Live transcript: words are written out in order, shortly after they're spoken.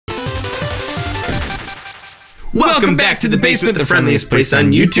Welcome back to the basement, the friendliest place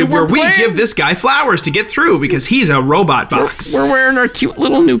on YouTube, where we give this guy flowers to get through because he's a robot box. We're wearing our cute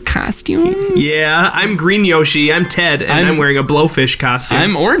little new costumes. Yeah, I'm Green Yoshi, I'm Ted, and I'm wearing a blowfish costume.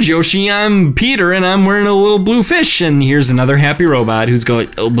 I'm Orange Yoshi, I'm Peter, and I'm wearing a little blue fish. And here's another happy robot who's going,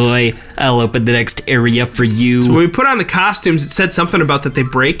 oh boy, I'll open the next area for you. So when we put on the costumes, it said something about that they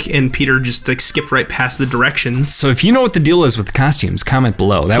break, and Peter just like skipped right past the directions. So if you know what the deal is with the costumes, comment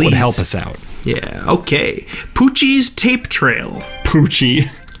below. That would help us out. Yeah, okay. Poochy's Tape Trail. Poochy.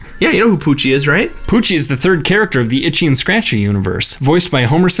 Yeah, you know who Poochy is, right? Poochy is the third character of the Itchy and Scratchy universe, voiced by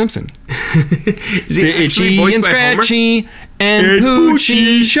Homer Simpson. Is he The Itchy and Scratchy and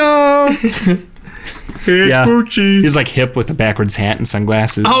Poochy show. Yeah, Poochy. he's like hip with a backwards hat and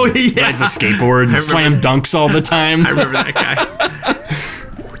sunglasses. Oh, yeah. Rides a skateboard and slam dunks all the time. I remember that guy.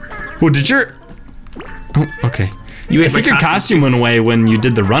 Well, did your... Oh, okay. You I think your costume went away when you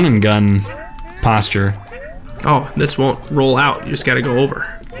did the run and gun posture. Oh, this won't roll out. You just gotta go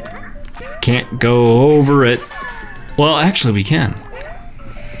over. Can't go over it. Well, actually, we can.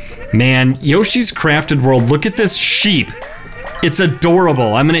 Man, Yoshi's Crafted World, look at this sheep. It's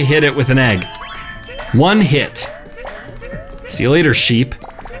adorable. I'm gonna hit it with an egg. One hit. See you later, sheep.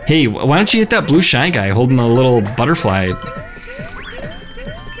 Hey, why don't you hit that blue shy guy holding a little butterfly?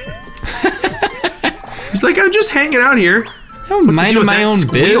 He's like, I'm just hanging out here. I'm minding my own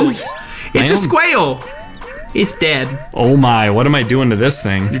biz. It's a squail. It's dead. Oh my, what am I doing to this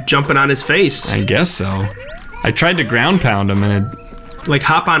thing? You're jumping on his face. I guess so. I tried to ground pound him and it... Like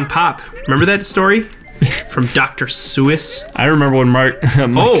Hop on Pop. Remember that story? From Dr. Seuss? I remember when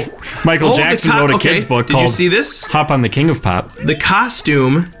Michael Jackson wrote a kid's book called Did you see this? Hop on the King of Pop. The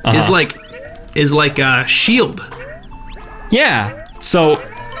costume is like a shield. Yeah, so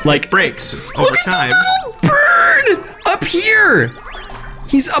like... Breaks over time. Look at the little bird up here.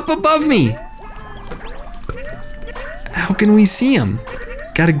 He's up above me. How can we see him?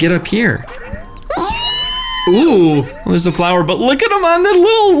 Gotta get up here. Ooh. Well, there's a flower, but look at him on the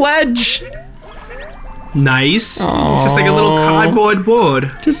little ledge. Nice. It's just like a little cardboard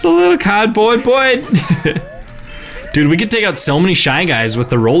board. Just a little cardboard board. Dude, we could take out so many Shy Guys with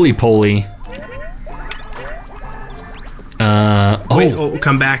the roly-poly. Wait,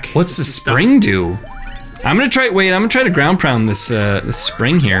 come back. What's the spring do? I'm gonna try to ground pound this this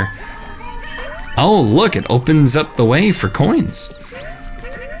spring here. Oh, look, it opens up the way for coins.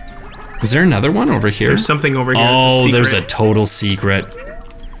 Is there another one over here? There's something over here. Oh, there's a total secret.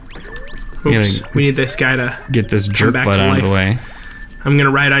 Oops, we need this guy to get this jerk butt out of the way. I'm gonna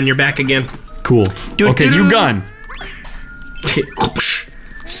ride on your back again. Cool. Okay, you gun.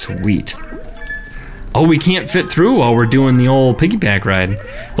 Sweet. Oh, we can't fit through while we're doing the old piggyback ride.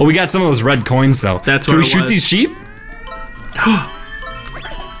 Well, we got some of those red coins though. That's what it was. Can we shoot these sheep?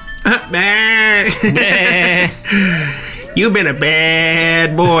 You've been a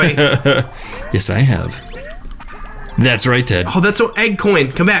bad boy. Yes, I have. That's right, Ted. Oh, that's an egg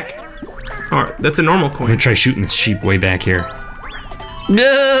coin. Come back. All right, that's a normal coin. I'm gonna try shooting this sheep way back here.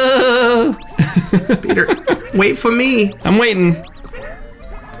 No! Peter, wait for me. I'm waiting.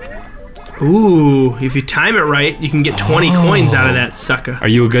 Ooh, if you time it right, you can get 20 coins out of that sucker. Are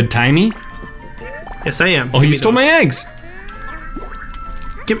you a good timey? Yes, I am. Oh, you stole my eggs.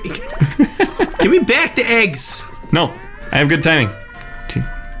 Give me back the eggs. No, I have good timing.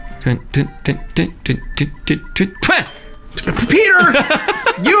 Peter,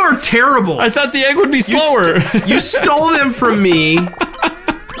 you are terrible. I thought the egg would be slower. You stole them from me.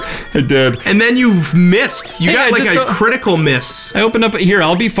 I did. And then you've missed. You got like a critical miss. I opened up here.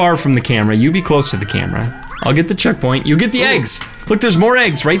 I'll be far from the camera. You be close to the camera. I'll get the checkpoint. You get the eggs. Look, there's more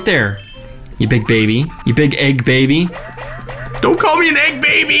eggs right there. You big baby. You big egg baby. Don't call me an egg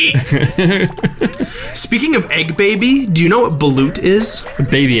baby. Speaking of egg baby, do you know what balut is?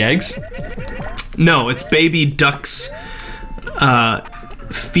 Baby eggs? No, it's baby ducks,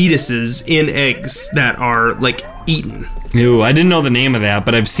 fetuses in eggs that are like eaten. Ew, I didn't know the name of that,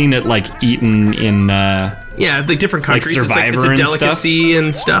 but I've seen it like eaten in yeah, like different countries. Like Survivor it's a delicacy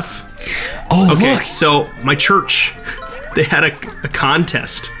and stuff. Oh, okay, look. So my church, they had a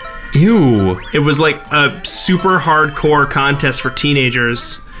contest. Ew. It was like a super hardcore contest for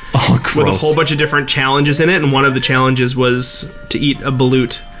teenagers. Oh, gross. With a whole bunch of different challenges in it, and one of the challenges was to eat a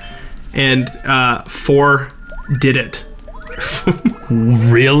balut. And 4 did it.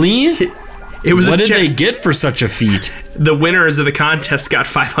 Really? It was. What did they get for such a feat? The winners of the contest got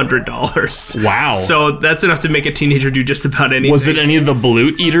 $500. Wow. So that's enough to make a teenager do just about anything. Was it any of the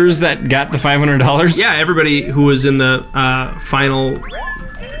balut eaters that got the $500? Yeah, everybody who was in the final.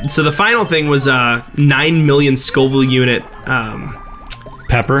 So the final thing was 9 million Scoville unit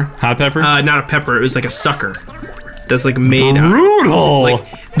Pepper? Hot pepper? Not a pepper. It was like a sucker. That's like made Brutal.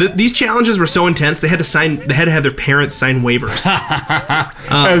 Like these challenges were so intense. They had to have their parents sign waivers.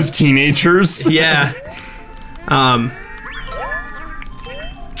 As teenagers. Yeah.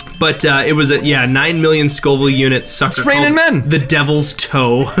 But it was a 9 million Scoville unit sucker. It's raining men. The Devil's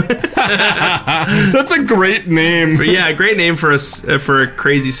Toe. That's a great name. But yeah, great name for a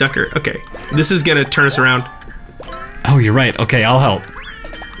crazy sucker. Okay, this is gonna turn us around. Oh, you're right. Okay, I'll help.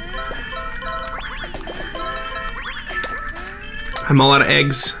 I'm all out of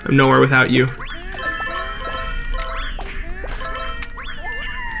eggs. I'm nowhere without you.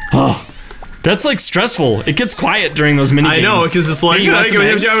 Oh, that's like stressful. It gets quiet during those mini games. I know, because it's like, Hey, you want some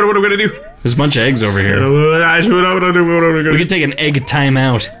eggs? what am I gonna do? There's a bunch of eggs over here. We could take an egg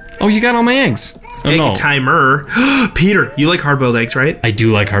timeout. Oh, you got all my eggs. Oh, Egg no. timer. Peter, you like hard-boiled eggs, right? I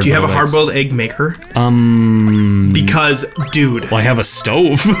do like hard-boiled eggs. Do you have a hard-boiled egg maker? Because, dude. Well, I have a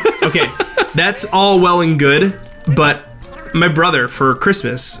stove. Okay, that's all well and good, but my brother for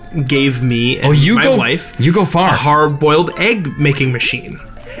Christmas gave me and my wife You go far. a hard-boiled egg making machine.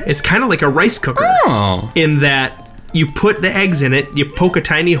 It's kind of like a rice cooker. Oh. In that you put the eggs in it, you poke a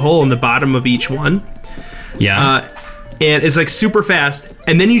tiny hole in the bottom of each one. Yeah. And it's like super fast,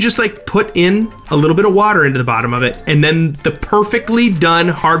 and then you just like put in a little bit of water into the bottom of it, and then the perfectly done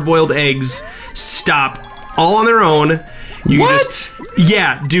hard-boiled eggs stop all on their own. What?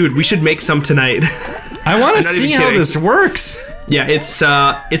 Yeah, dude, we should make some tonight. I want to I'm not see even how kidding. this works. Yeah, it's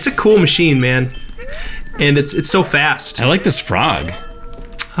a cool machine, man, and it's so fast. I like this frog.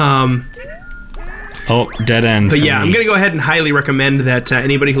 Oh, dead end. But for yeah, me. I'm gonna go ahead and highly recommend that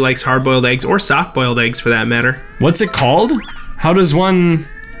anybody who likes hard-boiled eggs or soft-boiled eggs, for that matter, What's it called? How does one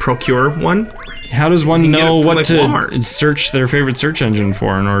procure one. How does one can get know it from, what like, to Walmart. search their favorite search engine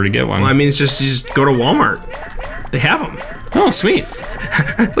for in order to get one? Well, I mean, it's just you just go to Walmart. They have them. Oh, sweet.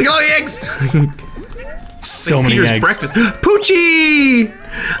 Look at all the eggs. So Like many Peter's eggs. breakfast. Poochy!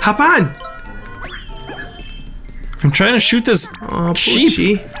 Hop on. I'm trying to shoot this Oh, sheep.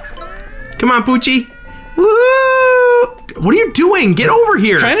 Poochy. Come on, Poochy. Woo! What are you doing? Get over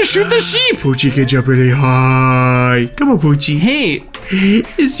here. Trying to shoot the sheep. Poochy can jump really high. Come on, Poochy. Hey,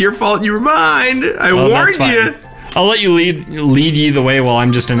 It's your fault you were mine. I oh, that's warned you. fine. I'll let you lead ye the way while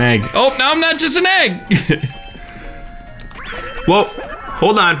I'm just an egg. Oh, now I'm not just an egg. Whoa.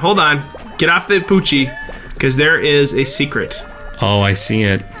 Hold on. Get off the Poochy, because there is a secret. Oh, I see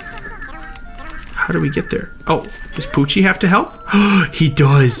it. How do we get there? Oh, does Poochy have to help? He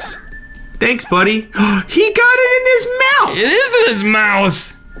does. Thanks, buddy. He got it in his mouth. It is in his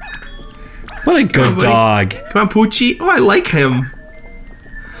mouth. What a good on, buddy. dog. Come on, Poochy. Oh, I like him.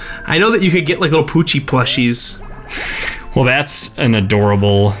 I know that you could get like little Poochy plushies. Well, that's an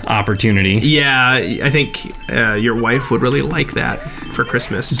adorable opportunity. Yeah, I think your wife would really like that for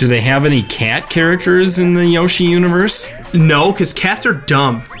Christmas. Do they have any cat characters in the Yoshi universe? No, because cats are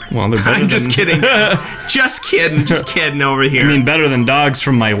dumb. Well, they're better I'm just than- kidding. Just kidding over here. I mean, better than dogs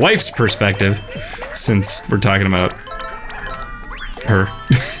from my wife's perspective, since we're talking about her.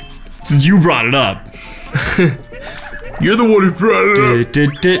 Since you brought it up. You're the one who brought it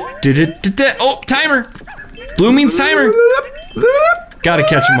up. Oh, timer! Blue means timer. Gotta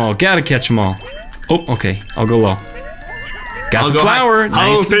catch them all. Gotta catch them all. Oh, okay. I'll go low. Got I'll the go flower. high.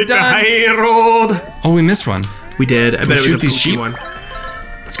 I'll Nice take and the done. high road. Oh, we missed one. We did. I bet it was shoot a these Poochy sheep? one.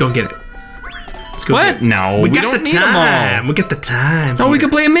 Let's go get it. Let's go What? get it. No, we got don't the need 'em all. time. We got the time. No, we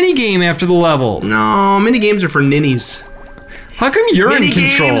could play a mini game after the level. No, mini games are for ninnies. How come you're in Mini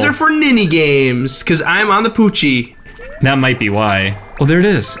control? games are for ninny games, because I'm on the Poochy. That might be why. Oh, there it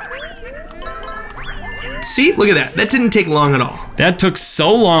is. See, look at that. That didn't take long at all. That took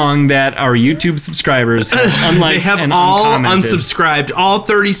so long that our YouTube subscribers have unliked They have and all uncommented. unsubscribed. All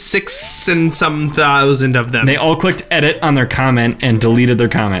 36 and some thousand of them. They all clicked edit on their comment and deleted their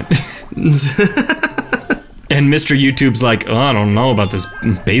comment. And Mr. YouTube's like, oh, I don't know about this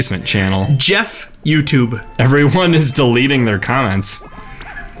basement channel. Jeff YouTube. Everyone is deleting their comments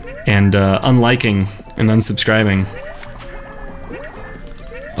and unliking and unsubscribing.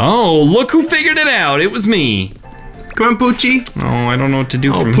 Oh, look who figured it out. It was me. Come on, Poochy. Oh, I don't know what to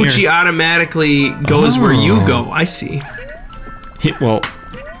do Oh, from Poochy here. automatically goes where you Oh. go. I see. Well,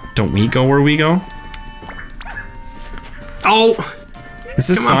 don't we go where we go? Oh, Is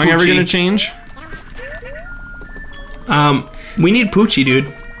this Come on, song ever Poochy. gonna change? we need Poochy, dude.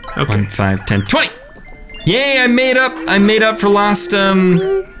 Okay. 1, 5, 10, 20. Yay! I made up for lost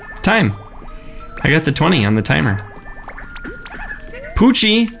time. I got the 20 on the timer.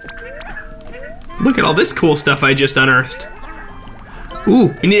 Poochy. Look at all this cool stuff I just unearthed.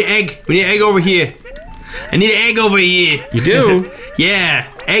 Ooh, we need an egg. We need an egg over here. I need an egg over here. You do? Yeah,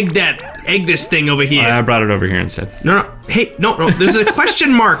 egg this thing over here. I brought it over here instead. No. Hey, no. There's a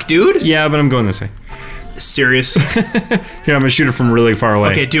question mark, dude. Yeah, but I'm going this way. Serious? Here, I'm gonna shoot it from really far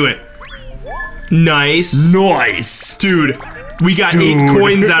away. Okay, do it. Nice. Nice. Dude, we got 8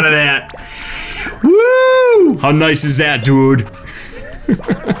 coins out of that. Woo! How nice is that, dude?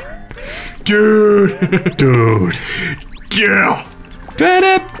 Dude. Yeah.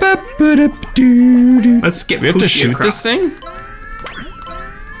 Let's get We have to Poochy shoot across. this thing?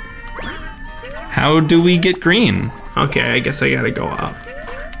 How do we get green? Okay, I guess I gotta go up.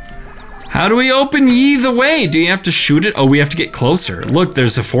 How do we open ye the way? Do you have to shoot it? Oh, we have to get closer. Look,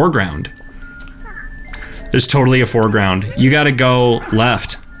 there's a foreground. There's totally a foreground. You gotta go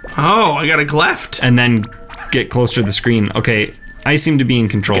left. Oh, I gotta left. And then get closer to the screen. Okay, I seem to be in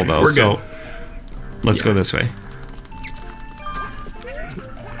control though, we're so good. let's go this way.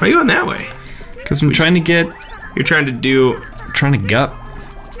 Why are you going that way? Because I'm trying to get, You're trying to do... trying to gut.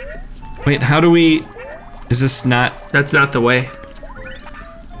 Wait, how do we, is this not, That's not the way.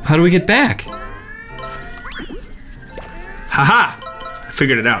 how do we get back? Haha! I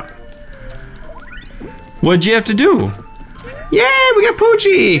figured it out. What'd you have to do? Yay, we got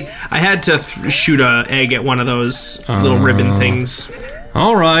Poochy! I had to shoot a egg at one of those little ribbon things.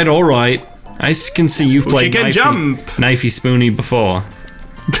 All right. I can see you've played can jump. Knifey Spoony before.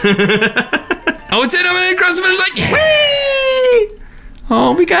 Oh, it's in! I'm gonna cross the finish line! Yeah. Whee!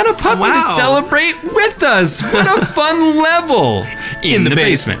 Oh, we got a puppy Wow. to celebrate with us! What a fun level! In the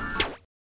basement.